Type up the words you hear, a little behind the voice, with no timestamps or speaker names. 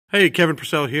Hey, Kevin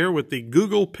Purcell here with the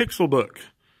Google Pixelbook,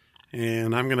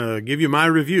 and I'm going to give you my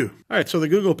review. All right, so the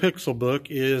Google Pixelbook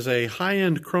is a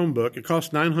high-end Chromebook. It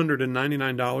costs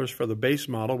 $999 for the base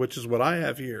model, which is what I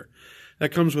have here.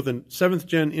 That comes with a 7th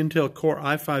Gen Intel Core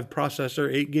i5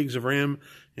 processor, 8 gigs of RAM,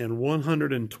 and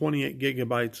 128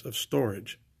 gigabytes of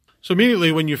storage. So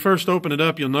immediately when you first open it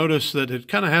up, you'll notice that it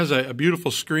kind of has a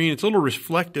beautiful screen. It's a little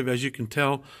reflective, as you can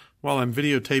tell, while I'm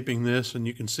videotaping this, and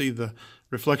you can see the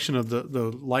reflection of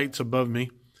the lights above me.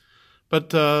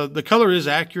 But the color is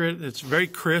accurate. It's very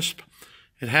crisp.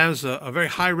 It has a very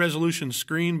high resolution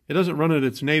screen. It doesn't run at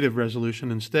its native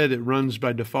resolution. Instead, it runs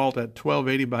by default at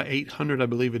 1280 by 800, I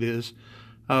believe it is,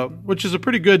 which is a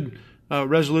pretty good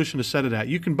resolution to set it at.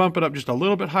 You can bump it up just a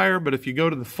little bit higher, but if you go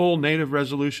to the full native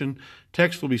resolution,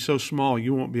 text will be so small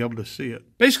you won't be able to see it.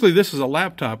 Basically, this is a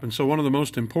laptop, and so one of the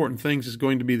most important things is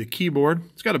going to be the keyboard.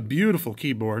 It's got a beautiful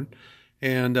keyboard,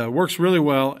 and works really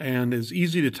well and is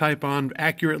easy to type on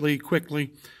accurately,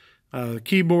 quickly. The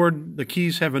keyboard, the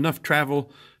keys have enough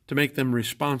travel to make them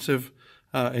responsive,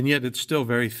 and yet it's still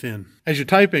very thin. As you're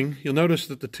typing, you'll notice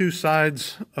that the two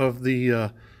sides of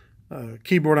the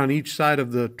keyboard on each side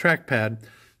of the trackpad,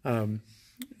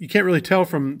 you can't really tell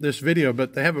from this video,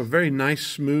 but they have a very nice,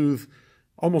 smooth,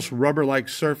 almost rubber-like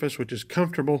surface, which is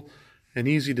comfortable and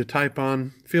easy to type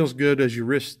on. Feels good as you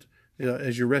rest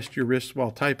your wrists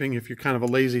while typing, if you're kind of a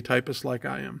lazy typist like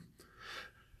I am.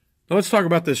 Now let's talk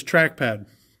about this trackpad.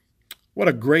 What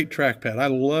a great trackpad. I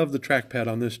love the trackpad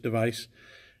on this device.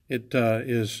 It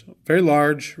is very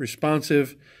large,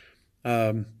 responsive.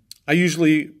 I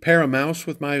usually pair a mouse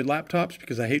with my laptops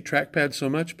because I hate trackpads so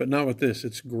much, but not with this.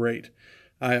 It's great.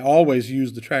 I always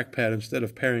use the trackpad instead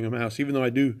of pairing a mouse, even though I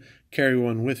do carry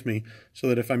one with me so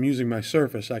that if I'm using my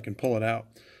Surface, I can pull it out.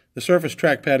 The Surface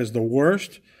trackpad is the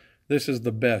worst. This is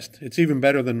the best. It's even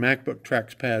better than MacBook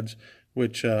trackpads,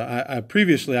 which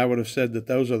previously I would have said that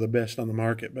those are the best on the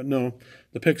market. But no,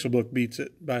 the Pixelbook beats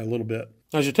it by a little bit.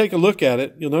 As you take a look at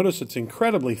it, you'll notice it's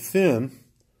incredibly thin.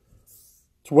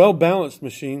 It's a well-balanced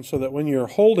machine so that when you're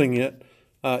holding it,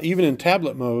 even in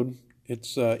tablet mode,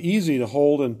 it's easy to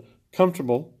hold and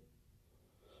comfortable.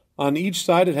 On each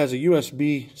side, it has a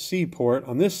USB-C port.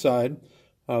 On this side,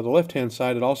 the left-hand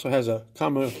side, it also has a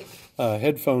common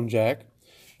headphone jack.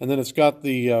 And then it's got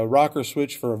the rocker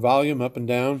switch for volume up and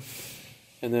down.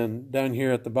 And then down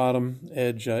here at the bottom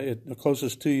edge, the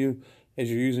closest to you,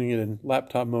 as you're using it in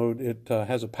laptop mode, it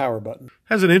has a power button.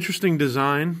 Has an interesting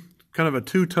design, kind of a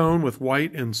two-tone with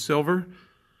white and silver.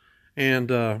 And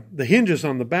the hinges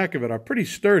on the back of it are pretty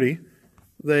sturdy.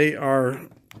 They are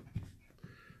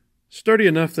sturdy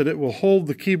enough that it will hold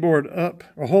the keyboard up,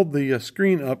 or hold the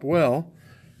screen up well,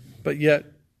 but yet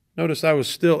notice I was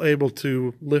still able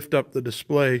to lift up the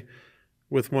display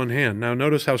with one hand. Now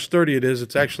notice how sturdy it is.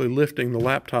 It's actually lifting the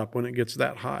laptop when it gets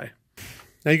that high.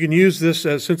 Now you can use this,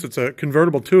 since it's a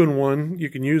convertible 2-in-1, you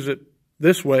can use it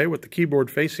this way with the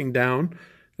keyboard facing down.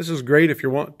 This is great if you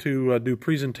want to do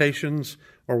presentations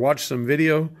or watch some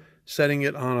video, setting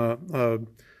it on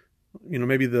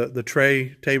maybe the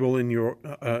tray table in your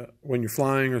when you're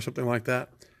flying or something like that.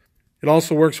 It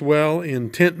also works well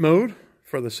in tent mode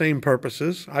for the same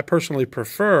purposes. I personally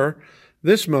prefer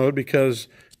this mode because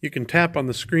you can tap on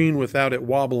the screen without it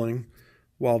wobbling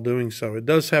while doing so. It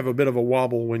does have a bit of a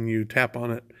wobble when you tap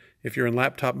on it if you're in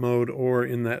laptop mode or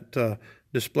in that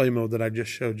display mode that I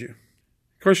just showed you.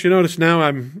 Of course, you notice now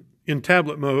I'm in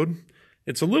tablet mode.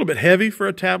 It's a little bit heavy for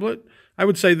a tablet. I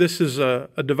would say this is a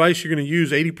device you're going to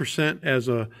use 80% as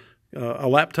a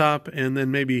laptop, and then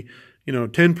maybe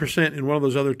 10% in one of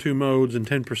those other two modes and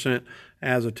 10%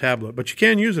 as a tablet. But you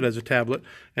can use it as a tablet,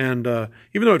 and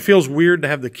even though it feels weird to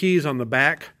have the keys on the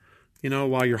back,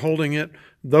 while you're holding it,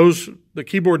 the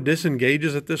keyboard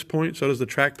disengages at this point, so does the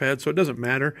trackpad, so it doesn't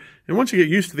matter. And once you get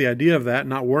used to the idea of that,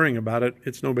 not worrying about it,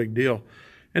 it's no big deal.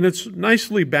 And it's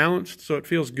nicely balanced, so it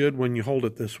feels good when you hold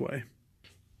it this way.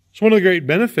 So one of the great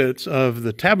benefits of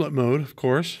the tablet mode, of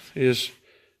course, is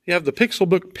you have the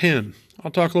Pixelbook Pen.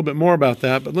 I'll talk a little bit more about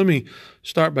that, but let me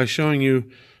start by showing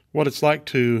you what it's like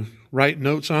to write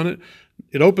notes on it.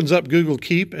 It opens up Google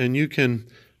Keep, and you can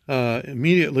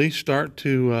immediately start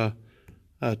to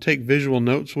take visual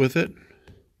notes with it.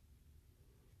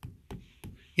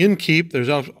 In Keep, there's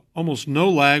almost no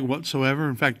lag whatsoever.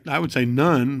 In fact, I would say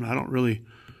none. I don't really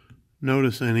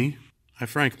notice any. I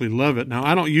frankly love it. Now,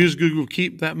 I don't use Google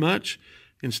Keep that much.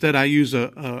 Instead, I use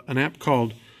an app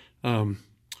called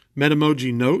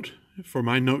Metamoji Note for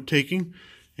my note-taking.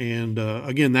 And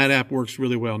again, that app works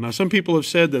really well. Now, some people have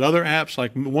said that other apps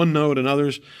like OneNote and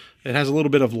others, it has a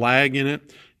little bit of lag in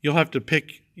it. You'll have to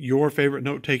pick your favorite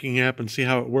note-taking app and see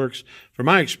how it works. For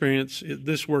my experience,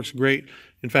 this works great.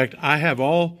 In fact, I have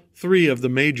all three of the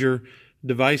major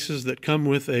devices that come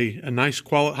with a nice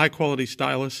high-quality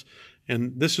stylus,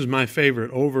 and this is my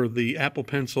favorite over the Apple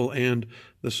Pencil and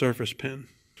the Surface Pen.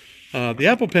 The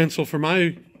Apple Pencil, for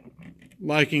my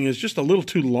liking, is just a little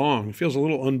too long. It feels a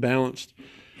little unbalanced.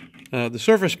 The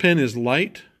Surface Pen is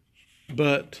light,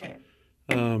 but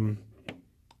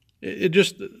it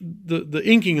just the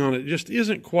inking on it just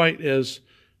isn't quite as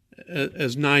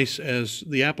nice as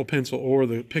the Apple Pencil or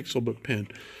the Pixelbook Pen.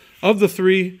 Of the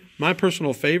three, my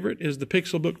personal favorite is the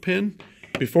Pixelbook Pen.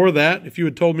 Before that, if you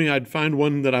had told me I'd find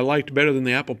one that I liked better than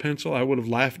the Apple Pencil, I would have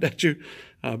laughed at you.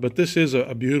 But this is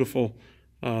a beautiful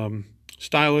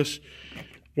stylus.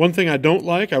 One thing I don't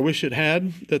like, I wish it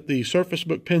had, that the Surface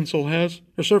Book Pencil has,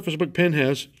 or Surface Book Pen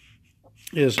has,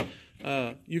 is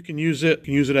you can use it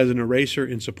as an eraser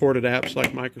in supported apps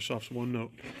like Microsoft's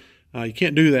OneNote. You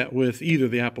can't do that with either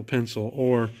the Apple Pencil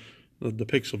or the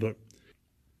Pixelbook.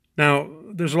 Now,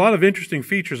 there's a lot of interesting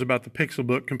features about the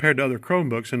Pixelbook compared to other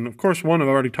Chromebooks, and of course one I've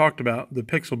already talked about, the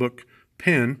Pixelbook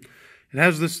Pen. It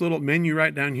has this little menu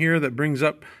right down here that brings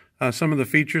up some of the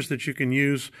features that you can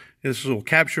use. This will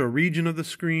capture a region of the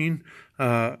screen,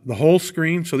 the whole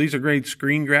screen, so these are great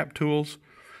screen grab tools.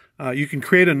 You can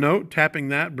create a note. Tapping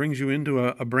that brings you into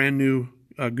a brand new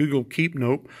Google Keep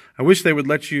note. I wish they would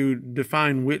let you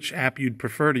define which app you'd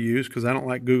prefer to use, because I don't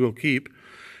like Google Keep.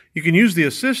 You can use the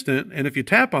assistant, and if you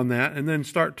tap on that and then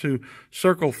start to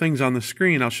circle things on the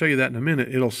screen, I'll show you that in a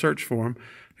minute, it'll search for them.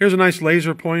 Here's a nice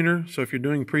laser pointer, so if you're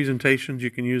doing presentations,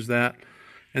 you can use that.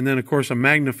 And then, of course, a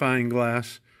magnifying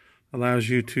glass allows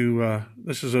you to,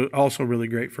 this is also really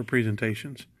great for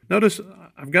presentations. Notice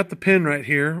I've got the pen right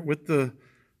here with the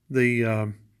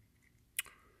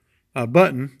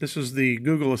button. This is the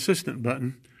Google Assistant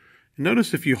button. And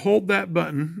notice if you hold that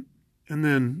button and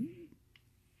then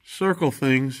circle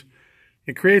things,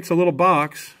 it creates a little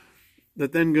box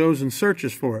that then goes and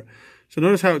searches for it. So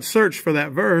notice how it searched for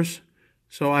that verse,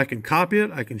 so I can copy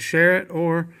it, I can share it,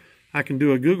 or I can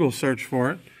do a Google search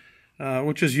for it,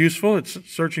 which is useful. It's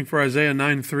searching for Isaiah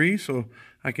 9:3, so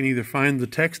I can either find the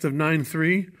text of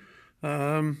 9:3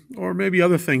 or maybe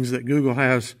other things that Google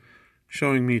has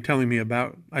telling me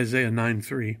about Isaiah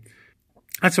 9:3.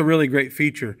 That's a really great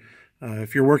feature.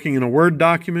 If you're working in a Word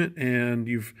document and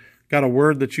you've got a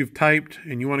word that you've typed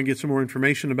and you want to get some more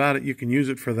information about it, you can use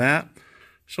it for that.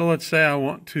 So let's say I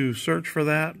want to search for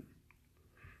that.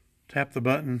 Tap the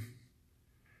button,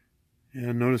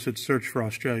 and notice it's searched for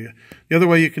Australia. The other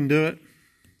way you can do it,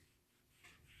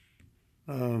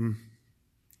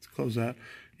 let's close that,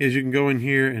 is you can go in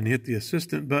here and hit the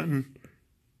assistant button,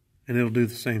 and it'll do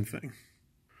the same thing.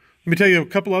 Let me tell you a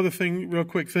couple other real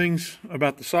quick things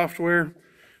about the software.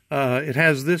 It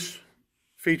has this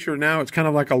feature now. It's kind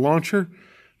of like a launcher.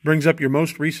 Brings up your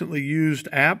most recently used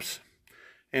apps,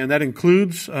 and that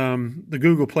includes the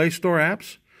Google Play Store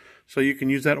apps. So you can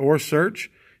use that or search.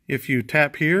 If you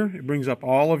tap here, it brings up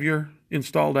all of your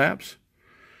installed apps.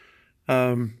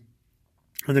 And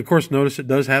of course, notice it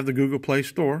does have the Google Play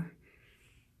Store,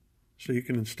 so you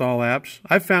can install apps.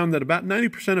 I've found that about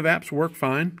 90% of apps work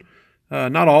fine.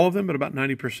 Not all of them, but about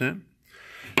 90%.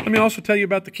 Let me also tell you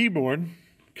about the keyboard.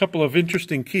 A couple of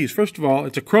interesting keys. First of all,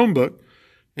 it's a Chromebook,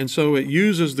 and so it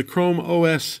uses the Chrome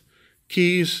OS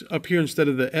keys up here instead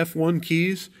of the F1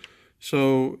 keys.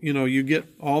 So, you get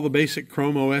all the basic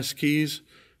Chrome OS keys.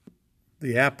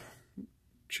 The app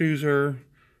chooser,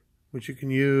 which you can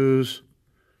use,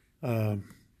 dim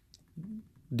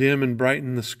and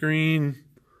brighten the screen,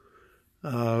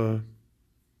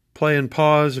 play and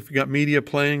pause if you got media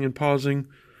playing and pausing,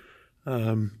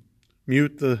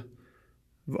 mute the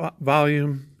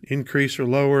volume, increase or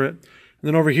lower it. And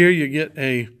then over here you get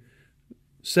a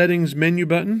settings menu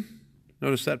button.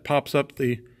 Notice that pops up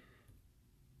the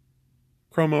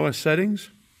Chrome OS settings.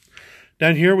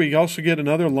 Down here we also get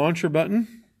another launcher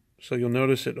button. So you'll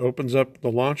notice it opens up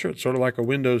the launcher. It's sort of like a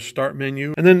Windows start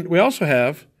menu. And then we also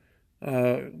have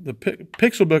the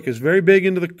Pixelbook is very big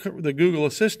into the Google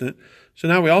Assistant. So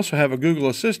now we also have a Google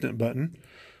Assistant button.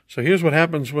 So here's what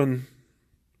happens when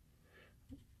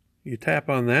you tap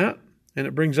on that, and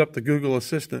it brings up the Google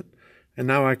Assistant. And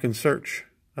now I can search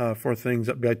for things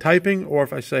by typing, or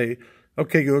if I say,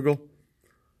 "Okay, Google,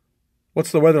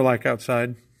 what's the weather like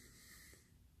outside?"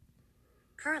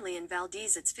 Currently in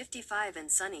Valdez, it's 55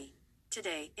 and sunny.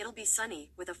 Today, it'll be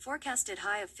sunny with a forecasted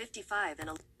high of 55 and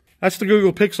a... That's the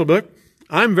Google Pixelbook.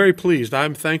 I'm very pleased.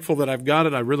 I'm thankful that I've got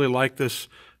it. I really like this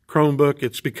Chromebook.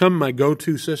 It's become my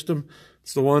go-to system.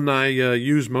 It's the one I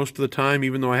use most of the time,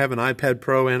 even though I have an iPad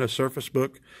Pro and a Surface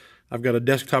Book. I've got a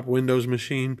desktop Windows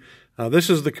machine. This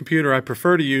is the computer I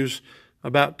prefer to use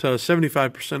about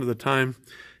 75% of the time.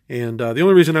 And the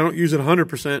only reason I don't use it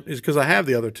 100% is because I have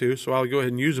the other two, so I'll go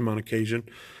ahead and use them on occasion.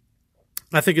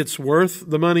 I think it's worth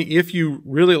the money if you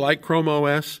really like Chrome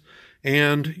OS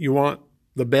and you want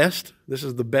the best. This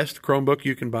is the best Chromebook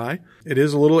you can buy. It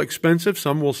is a little expensive.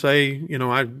 Some will say,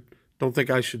 I don't think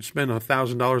I should spend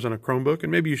 $1,000 on a Chromebook,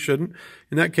 and maybe you shouldn't.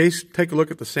 In that case, take a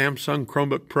look at the Samsung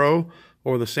Chromebook Pro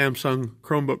or the Samsung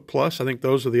Chromebook Plus. I think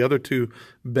those are the other two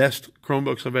best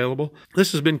Chromebooks available.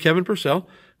 This has been Kevin Purcell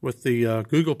with the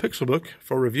Google Pixelbook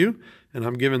for review, and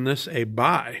I'm giving this a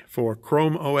buy for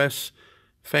Chrome OS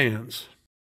fans.